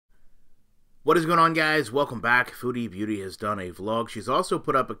What is going on, guys? Welcome back. Foodie Beauty has done a vlog. She's also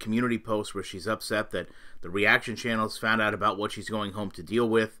put up a community post where she's upset that the reaction channels found out about what she's going home to deal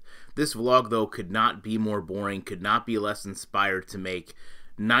with. This vlog, though, could not be more boring, could not be less inspired to make.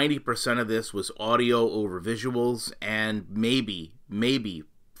 90% of this was audio over visuals and maybe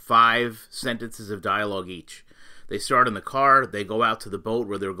 5 sentences of dialogue each. They start in the car, they go out to the boat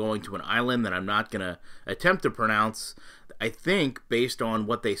where they're going to an island that I'm not going to attempt to pronounce. I think, based on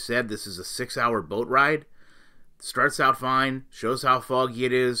what they said, this is a 6-hour boat ride. Starts out fine, shows how foggy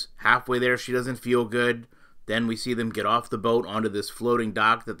it is. Halfway there, she doesn't feel good. Then we see them get off the boat onto this floating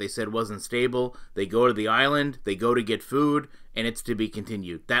dock that they said wasn't stable. They go to the island, they go to get food, and it's to be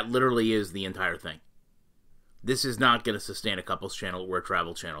continued. That literally is the entire thing. This is not going to sustain a couples channel or a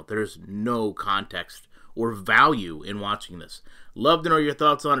travel channel. There's no context or value in watching this. Love to know your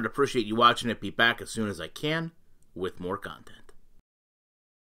thoughts on it. Appreciate you watching it. Be back as soon as I can with more content.